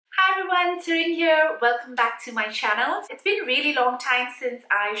everyone, Serie here. Welcome back to my channel. It's been a really long time since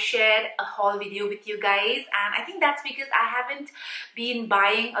I shared a haul video with you guys, and I think that's because I haven't been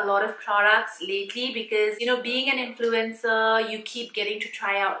buying a lot of products lately because, you know, being an influencer, you keep getting to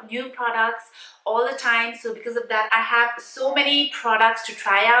try out new products all the time. So because of that, I have so many products to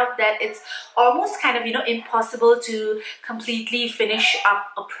try out that it's almost kind of, you know, impossible to completely finish up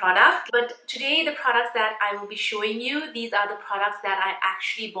a product. But today the products that I will be showing you, these are the products that I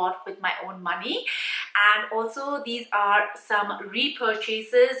actually bought with my own money, and also these are some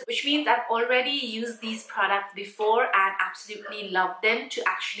repurchases, which means I've already used these products before and absolutely love them to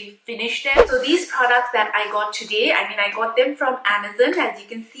actually finish them. So these products that I got today, I got them from Amazon, as you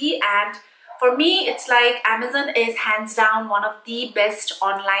can see, and for me, it's like Amazon is hands down one of the best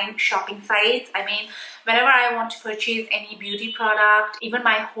online shopping sites. Whenever I want to purchase any beauty product, even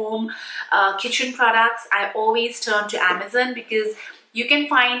my home kitchen products, I always turn to Amazon because you can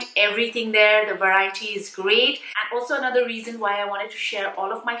find everything there. The variety is great. And also another reason why I wanted to share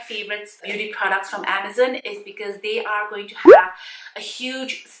all of my favorites beauty products from Amazon is because they are going to have a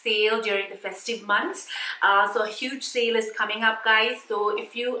huge sale during the festive months. So a huge sale is coming up, guys. So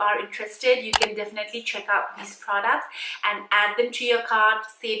if you are interested, you can definitely check out these products and add them to your cart,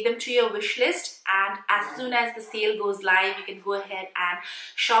 save them to your wish list, and as soon as the sale goes live, you can go ahead and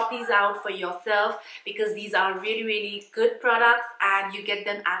shop these out for yourself because these are really good products and you get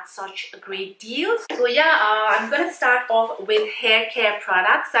them at such a great deal. So yeah, I'm gonna start off with hair care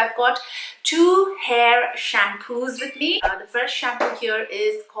products. I've got two hair shampoos with me. The first shampoo here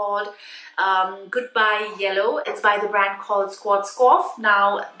is called Goodbye Yellow. It's by the brand called Schwarzkopf.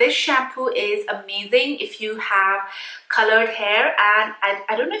 Now this shampoo is amazing if you have colored hair, and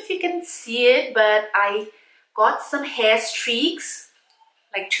I don't know if you can see it, but I got some hair streaks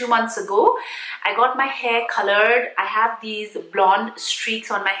like 2 months ago. I got my hair colored. I have these blonde streaks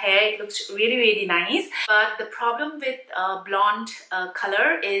on my hair. It looks really nice. But the problem with blonde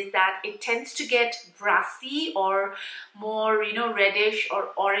color is that it tends to get brassy or more, you know, reddish or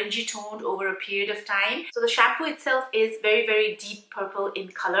orangey toned over a period of time. So the shampoo itself is very deep purple in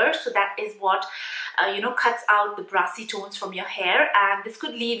color. So that is what cuts out the brassy tones from your hair, and this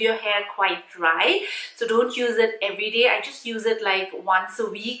could leave your hair quite dry. So don't use it every day. I just use it like once a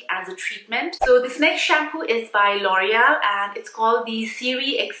week as a treatment. So this next shampoo is by L'Oreal and it's called the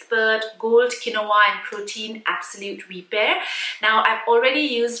Serie Expert Gold Quinoa and Protein Absolute Repair. Now I've already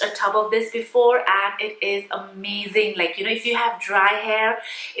used a tub of this before and it is amazing. Like, you know, if you have dry hair,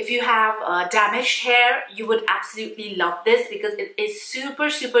 if you have damaged hair, you would absolutely love this because it is super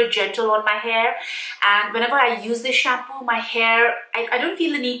gentle on my hair. And whenever I use this shampoo, my hair, I don't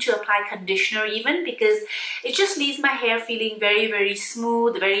feel the need to apply conditioner even because it just leaves my hair feeling very smooth,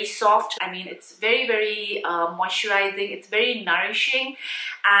 very soft. It's very moisturizing, it's very nourishing,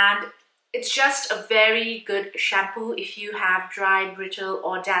 and it's just a very good shampoo if you have dry, brittle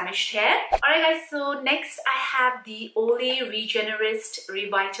or damaged hair. Alright guys, so next I have the Olay Regenerist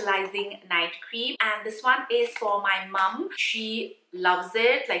Revitalizing Night Cream, and this one is for my mum. She loves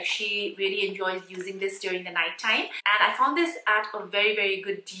it. Like, she really enjoys using this during the night time, and I found this at a very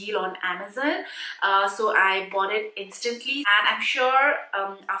good deal on Amazon, so I bought it instantly, and I'm sure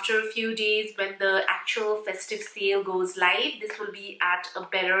after a few days when the actual festive sale goes live, this will be at a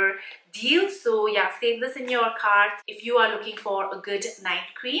better deal. So yeah, save this in your cart if you are looking for a good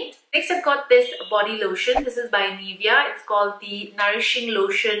night cream. Next I've got this body lotion. This is by NIVEA. It's called the Nourishing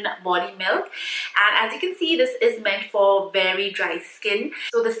Lotion Body Milk, and as you can see, this is meant for very dry skin.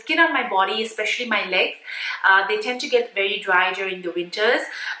 So the skin on my body, especially my legs, they tend to get very dry during the winters,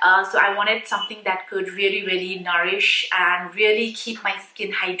 so I wanted something that could really nourish and really keep my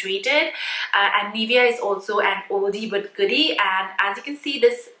skin hydrated, and NIVEA is also an oldie but goodie, and as you can see,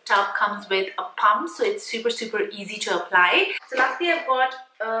 this tub comes with a pump, so it's super easy to apply. So lastly, I've got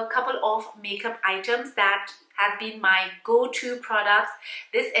a couple of makeup items that have been my go-to products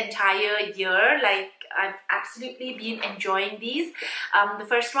this entire year. Like, I've absolutely been enjoying these. The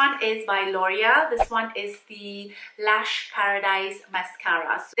first one is by L'Oreal. This one is the Lash Paradise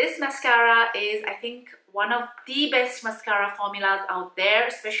Mascara. So this mascara is, I think, one of the best mascara formulas out there,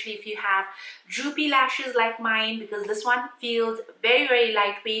 especially if you have droopy lashes like mine, because this one feels very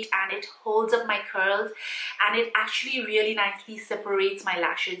lightweight and it holds up my curls, and it actually really nicely separates my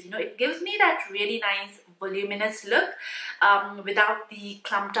lashes. You know, it gives me that really nice voluminous look without the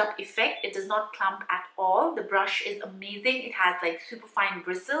clumped up effect. It does not clump at all. The brush is amazing. It has like super fine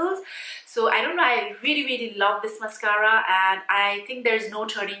bristles. So I don't know, I really love this mascara, and I think there's no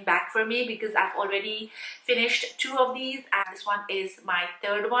turning back for me because I've already finished 2 of these and this one is my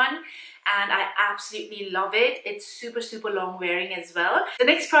 3rd one. and I absolutely love it. It's super long wearing as well. The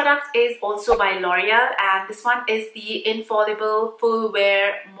next product is also by L'Oreal, and this one is the Infallible Full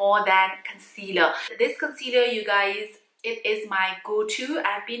Wear More Than Concealer. This concealer, you guys, it is my go-to.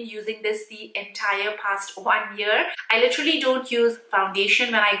 I've been using this the entire past 1 year. I literally don't use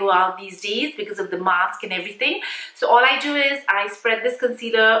foundation when I go out these days because of the mask and everything. So all I do is I spread this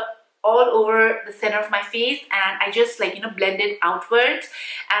concealer all over the center of my face, and I just like, you know, blend it outwards,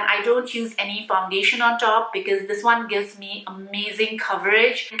 and I don't use any foundation on top because this one gives me amazing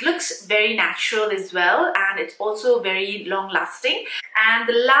coverage. It looks very natural as well, and it's also very long lasting. And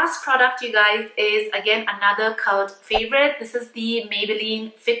the last product, you guys, is again another cult favorite. This is the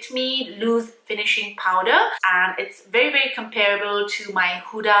Maybelline Fit Me Loose Finishing Powder, and it's very comparable to my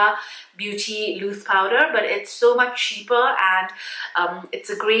Huda Beauty loose powder, but it's so much cheaper, and it's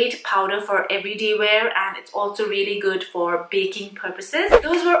a great powder for everyday wear, and it's also really good for baking purposes.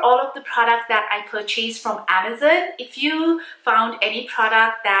 Those were all of the products that I purchased from Amazon. If you found any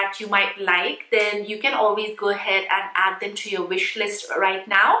product that you might like, then you can always go ahead and add them to your wish list right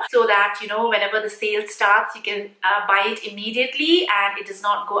now, so that, you know, whenever the sale starts, you can buy it immediately and it does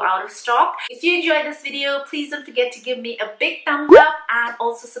not go out of stock. If you enjoyed this video, please don't forget to give me a big thumbs up, and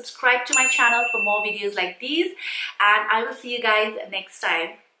also subscribe to my channel for more videos like these, and I will see you guys next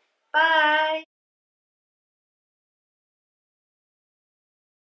time. Bye.